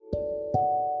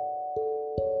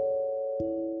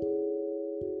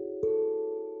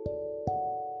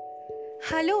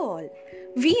Hello all.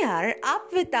 We are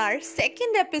up with our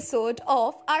second episode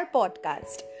of our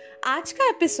podcast. आज का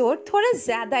episode थोड़ा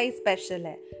ज़्यादा ही special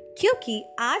है क्योंकि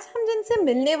आज हम जिनसे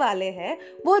मिलने वाले हैं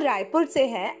वो रायपुर से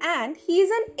है and he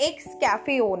is an ex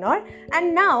cafe owner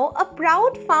and now a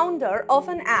proud founder of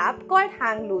an app called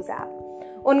Hangloose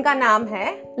app. उनका नाम है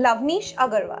Lavnish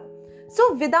Agarwal.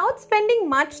 So without spending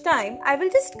much time, I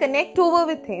will just connect over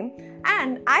with him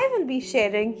and I will be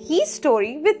sharing his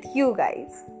story with you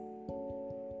guys.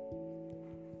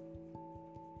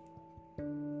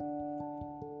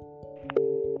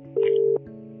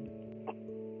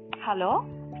 Hello.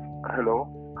 Hello.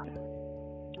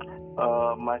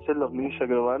 Myself Lavnish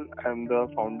Agarwal. I'm the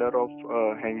founder of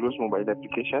Hangloose mobile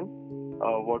application.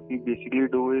 What we basically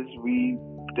do is we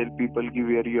tell people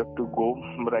where you have to go.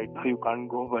 Right now you can't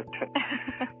go, but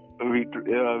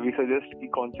we suggest कि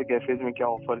कौन से cafes में क्या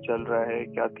offer चल रहा है,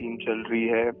 क्या theme चल रही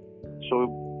है. So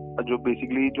जो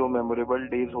बेसिकली जो मेमोरेबल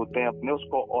डेज होते हैं अपने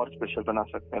उसको और स्पेशल बना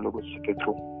सकते हैं लोग उसके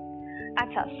through.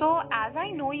 Acha, so as I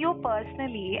know you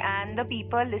personally and the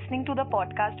people listening to the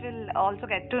podcast will also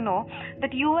get to know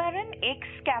that you are an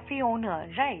ex-cafe owner,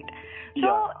 right?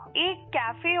 So एक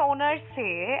कैफे ओनर से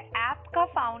app का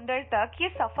founder तक ये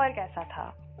सफर कैसा था?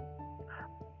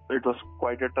 It was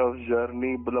quite a tough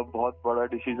journey. मतलब बहुत बड़ा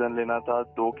डिसीजन लेना था.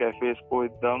 2 कैफेज को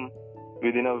एकदम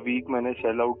विदिन अ वीक मैंने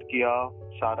सेल आउट किया.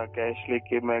 सारा कैश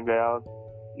लेके मैं गया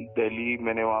दिल्ली.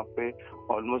 मैंने वहाँ पे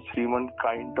almost 3 month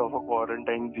kind of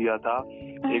quarantine दिया था.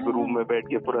 एक रूम में बैठ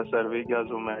के पूरा सर्वे किया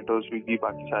जोमेटो स्विगी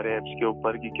बाकी सारे एप्स के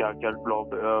ऊपर कि क्या क्या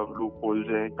लूप होल्स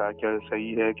है, क्या क्या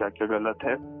सही है, क्या क्या गलत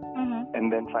है.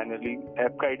 एंड देन फाइनली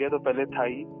ऐप का आइडिया तो पहले था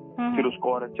ही, फिर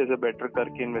उसको और अच्छे से बेटर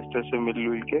करके इन्वेस्टर से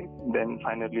मिल के देन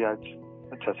फाइनली आज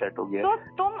अच्छा सेट हो गया. तो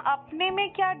तुम अपने में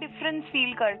क्या डिफरेंस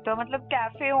फील करते हो, मतलब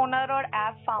कैफे ओनर और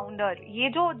ऐप फाउंडर, ये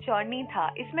जो जर्नी था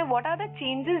इसमें what are the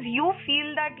changes you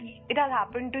feel that it has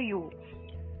happened to you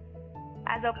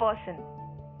as a person?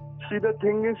 See the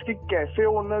thing is कि कैफे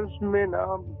ओनर्स में ना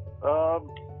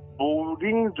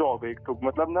बोरिंग जॉब एक तो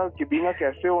मतलब ना कि being a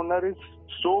cafe owner is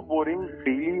so boring.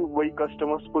 Daily वही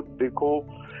customers को देखो,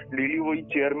 डेली वही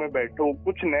चेयर में बैठो,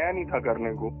 कुछ नया नहीं था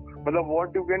करने को. मतलब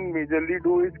what you can majorly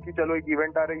do is कि चलो एक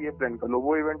इवेंट आ रहा है ये प्लान कर लो,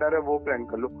 वो इवेंट आ रहा है वो प्लान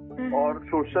कर लो. और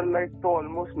सोशल लाइफ तो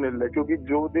ऑलमोस्ट निल है क्योंकि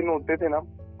जो दिन होते थे ना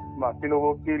बाकी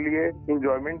लोगों के लिए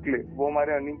एंजॉयमेंट के लिए वो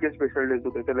हमारे अर्निंग के स्पेशल डेज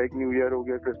होते थे. लाइक न्यू ईयर हो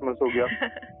गया, क्रिसमस हो गया.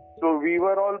 सो वी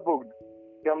वर ऑल बुक्ड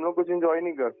कि हम लोग कुछ एंजॉय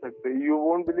नहीं कर सकते. यू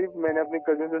वोंट बिलीव मैंने अपनी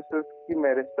कजिन सिस्टर्स की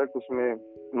मैरिज तक उसमें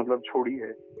मतलब छोड़ी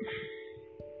है.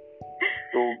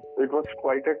 तो it was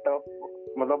quite a tough.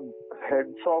 मतलब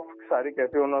हेड्स ऑफ सारे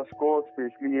कैफे ओनर्स को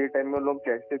स्पेशली ये टाइम में लोग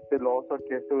कैसे इतने लॉस और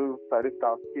कैसे सारे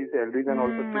स्टाफ की सैलरीज एंड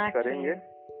ऑल सब करेंगे,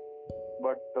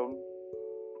 बट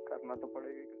करना तो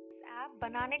पड़ेगा. ऐप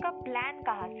बनाने का प्लान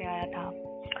कहाँ से आया था?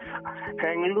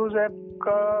 हैंगलूज ऐप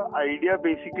का आइडिया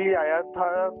बेसिकली आया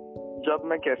था जब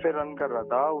मैं कैफे रन कर रहा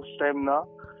था. उस टाइम ना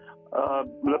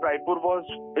मतलब Raipur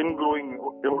was in growing,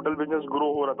 hotel business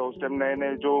grow हो रहा था. उस टाइम नए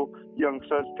नए जो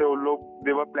यंगस्टर्स थे वो लोग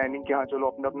दे वर प्लानिंग कि हाँ चलो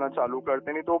अपना अपना चालू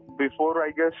करते. नहीं तो before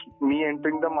I guess me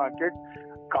entering the market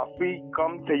काफी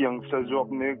कम थे यंगस्टर्स जो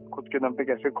अपने खुद के दम पे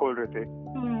कैफे खोल रहे थे.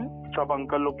 सब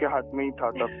अंकल लोग के हाथ में ही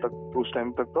था तब तक, उस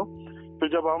टाइम तक. तो फिर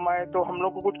जब हम आए तो हम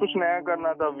लोग को कुछ कुछ नया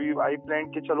करना था. आई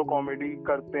प्लान कि चलो कॉमेडी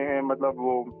करते हैं, मतलब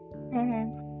वो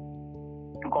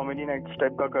कॉमेडी नाइट्स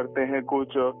टाइप का करते हैं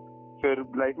कुछ, फिर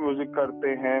लाइव म्यूजिक करते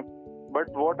हैं. But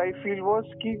what I feel was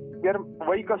कि यार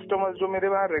वही कस्टमर्स जो मेरे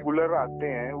वहाँ रेगुलर आते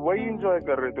हैं वही एंजॉय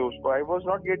कर रहे थे उसको. I was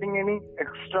not getting any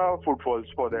extra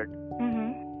footfalls for that.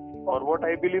 और व्हाट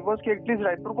आई बिलीव वाज कि एटलीस्ट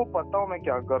रायपुर को पता हो मैं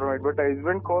क्या कर रहा हूँ.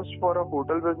 Advertisement cost for a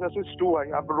hotel business is too high.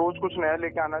 आप रोज कुछ नया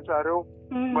लेके आना चाह रहे हो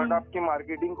बट आपकी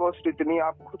मार्केटिंग कॉस्ट इतनी.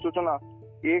 आप खुद सोचो ना,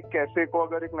 एक कैफे को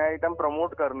अगर एक नया आइटम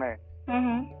प्रमोट करना है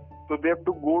तो they have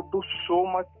to go to so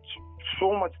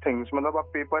much things. मतलब आप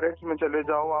पेपर एड्स में चले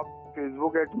जाओ, आप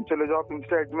फेसबुक एड्स में चले जाओ, आप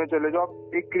इंस्टा एड्स में चले जाओ,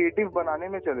 आप एक क्रिएटिव बनाने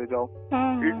में चले जाओ.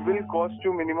 It will cost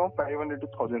you minimum 500 to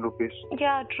 1000 rupees.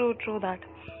 Yeah, true that.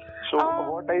 So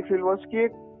what I feel was कि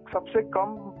सबसे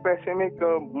कम पैसे में एक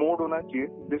मोड होना चाहिए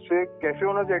जिससे कैफे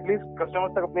ओनर्स एटलीस्ट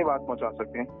कस्टमर तक अपनी बात पहुंचा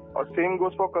सकें. और same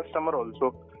goes for customer also,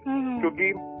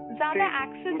 क्योंकि ज्यादा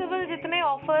एक्सेसिबल जितने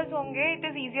ऑफर्स होंगे it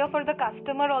is easier for the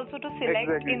customer also to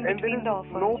select in between the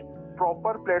offers. No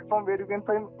proper platform where you can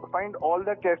find all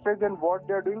the cafes and what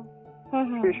they are doing,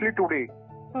 especially today.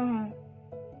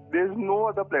 There is no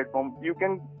other platform. You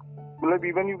can मतलब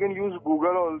even you can use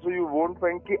Google also, you won't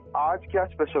find कि आज क्या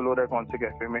special हो रहा है कौन से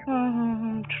cafe में.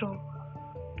 True.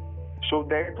 So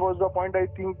that was the point. I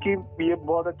think कि ये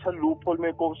बहुत अच्छा लूप होल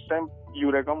मेरे को उस टाइम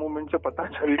यूरेका मूवमेंट से पता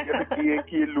चल गया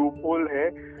कि ये लूप होल है.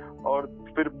 और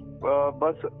फिर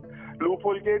बस ब्लू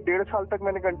फॉल के 1.5 साल तक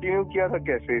मैंने कंटिन्यू किया था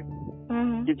कैफे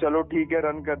कि चलो ठीक है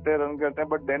रन करते हैं,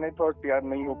 बट देन आई थॉट यार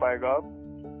नहीं हो पाएगा।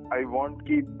 आई वांट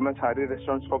कि मैं सारे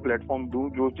रेस्टोरेंट्स को प्लेटफॉर्म दूं,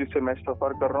 जो चीज से मैं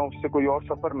सफर कर रहा हूँ उससे कोई और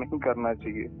सफर नहीं करना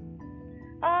चाहिए।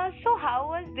 So how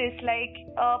was this like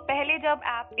पहले जब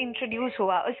ऐप इंट्रोड्यूस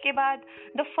हुआ उसके बाद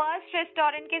द फर्स्ट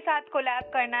रेस्टोरेंट के साथ कोलैब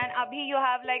करना एंड अभी you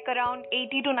have like around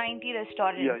 80 to 90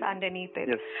 restaurants underneath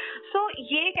it, so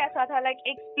ये कैसा था like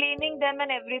explaining them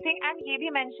and everything and ये भी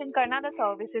मेंशन करना the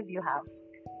services you have?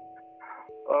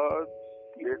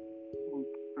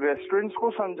 Restaurants को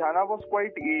समझाना वाज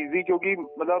क्वाइट इजी क्योंकि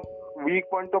मतलब वीक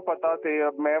पॉइंट तो पता थे।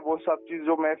 अब मैं वो सब चीज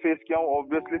जो मैं फेस किया हूँ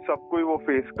ऑब्वियसली सबको ही वो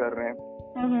फेस कर रहे हैं,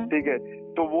 ठीक है,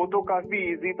 तो वो तो काफी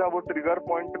इजी था। वो ट्रिगर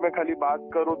पॉइंट में खाली बात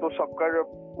करो तो सबका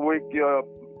वो एक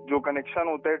जो कनेक्शन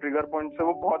होता है ट्रिगर पॉइंट से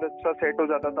वो बहुत अच्छा सेट हो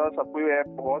जाता था। सबको ये ऐप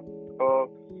बहुत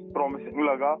प्रॉमिसिंग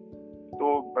लगा, तो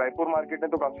रायपुर मार्केट ने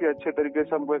तो काफी अच्छे तरीके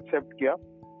से हमको एक्सेप्ट किया।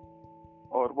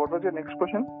 और what was your next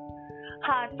question?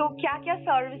 हाँ, तो क्या क्या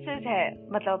सर्विसेज है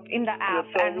मतलब in the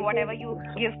app and whatever you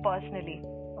give personally?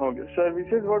 Okay,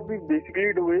 services what we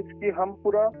basically do is कि हम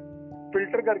पूरा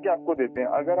फिल्टर करके आपको देते हैं।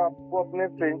 अगर आपको अपने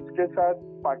फ्रेंड्स के साथ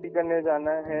पार्टी करने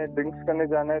जाना है, ड्रिंक्स करने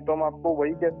जाना है, तो हम आपको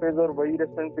वही कैफेज और वही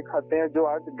रेस्टोरेंट दिखाते हैं जो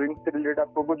आज ड्रिंक्स से रिलेटेड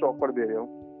आपको कुछ ऑफर दे रहे हो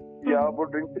या वो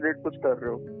ड्रिंक्स से रिलेटेड कुछ कर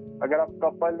रहे हो। अगर आप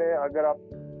कपल है, अगर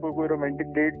आपको कोई रोमांटिक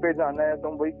डेट पे जाना है तो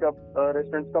हम वही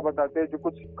रेस्टोरेंट्स का बताते हैं जो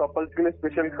कुछ कपल्स के लिए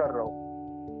स्पेशल कर रहा हो।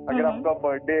 अगर आपका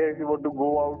बर्थडे है, you want to go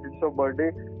out, it's your birthday,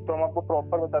 तो हम आपको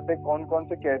प्रॉपर बताते हैं कौन कौन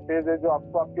से कैफेज है जो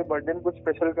आपको आपके बर्थडे में कुछ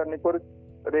स्पेशल करने को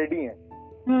रेडी है।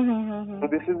 तो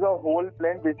this is the whole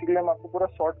plan. Basically हम आपको पूरा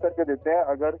सॉर्ट करके देते हैं।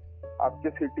 अगर आपके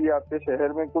सिटी, आपके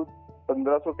शहर में कुछ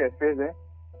 1500 कैफेज हैं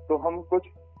तो हम कुछ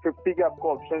 50 के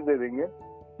आपको ऑप्शन दे देंगे,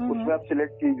 उसमें आप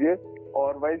सिलेक्ट कीजिए।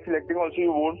 और while selecting also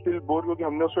you won't feel bore क्योंकि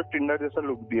हमने उसको टिंडर जैसा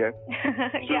लुक दिया है।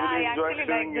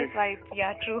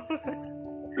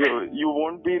 You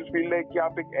won't be feel like कि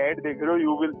आप एक एड देख रहे हो,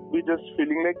 you will be just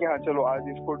feeling like कि हाँ चलो आज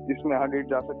इसमें यहाँ डेट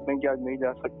जा सकते हैं कि आज नहीं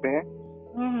जा सकते हैं।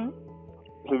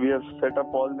 So we have set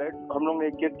up all that. हम लोग ने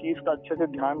एक चीज का अच्छे से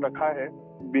ध्यान रखा है,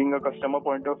 being a customer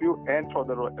point of view and for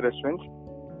the restaurants.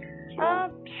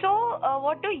 So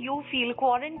what do you feel?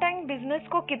 Quarantine business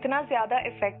को कितना ज्यादा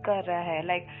इफेक्ट कर रहा है?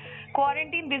 Like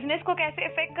क्वारंटीन बिजनेस को कैसे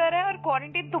इफेक्ट कर रहा है और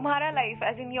क्वारंटीन तुम्हारा life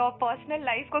as in your personal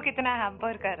life को कितना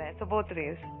हैम्पर कर रहा है? So both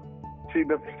ways. See,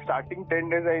 the starting 10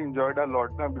 days I enjoyed a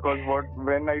lot because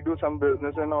when I do some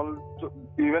business and all, so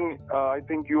even I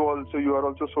think you are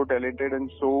also so talented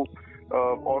and so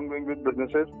ongoing with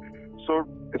businesses. So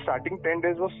starting 10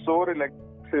 days was so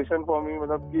relaxation for me,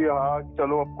 मतलब कि हाँ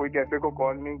चलो अब कोई cafe को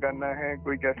call नहीं करना है,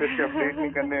 कोई कैफे के अपडेट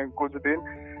नहीं करने हैं कुछ दिन।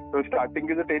 तो स्टार्टिंग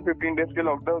के जो 10-15 डेज के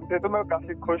लॉकडाउन थे तो मैं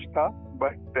काफी खुश था,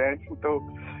 बट देन तो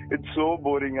इट्स सो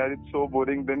बोरिंग यार, इट्स सो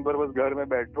बोरिंग। दिन भर बस घर में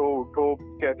बैठो उठो।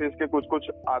 कैफेज के कुछ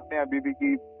आते हैं अभी भी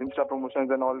की इंस्टा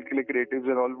प्रमोशंस एंड ऑल के लिए, क्रिएटिव्स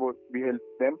एंड ऑल, वो वी हेल्प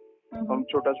देम। हम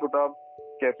छोटा छोटा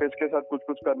कैफेज के साथ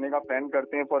कुछ करने का प्लान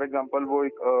करते हैं। फॉर एग्जांपल वो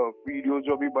एक वीडियो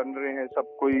जो भी बन रहे हैं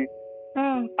सब कोई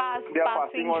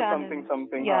passing on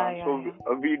something. So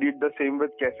we did the same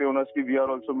with cafe owners ki we are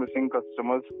also missing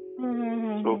customers.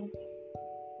 So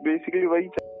basically वही।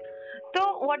 So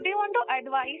what do you want to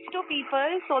advise to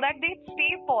people so that they stay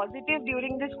positive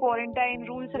during this quarantine,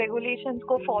 rules regulations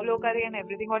को follow करें and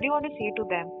everything? What do you want to say to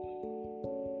them?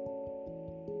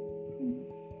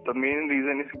 The main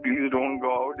reason is please don't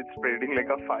go out. It's spreading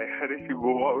like a fire. If you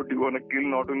go out, you're gonna kill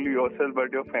not only yourself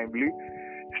but your family.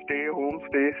 Stay home,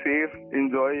 stay safe,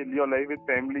 enjoy your life with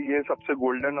family. ये सबसे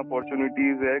golden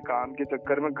opportunities है। काम के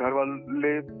चक्कर में घर वाले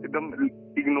एकदम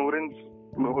ignorance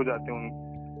हो जाते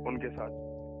हैं उनके साथ।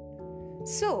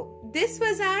 So, this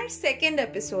was our second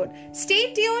episode. Stay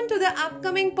tuned to the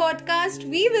upcoming podcast.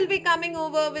 We will be coming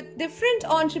over with different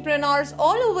entrepreneurs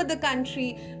all over the country,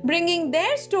 bringing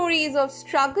their stories of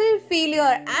struggle,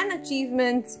 failure, and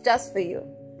achievements just for you.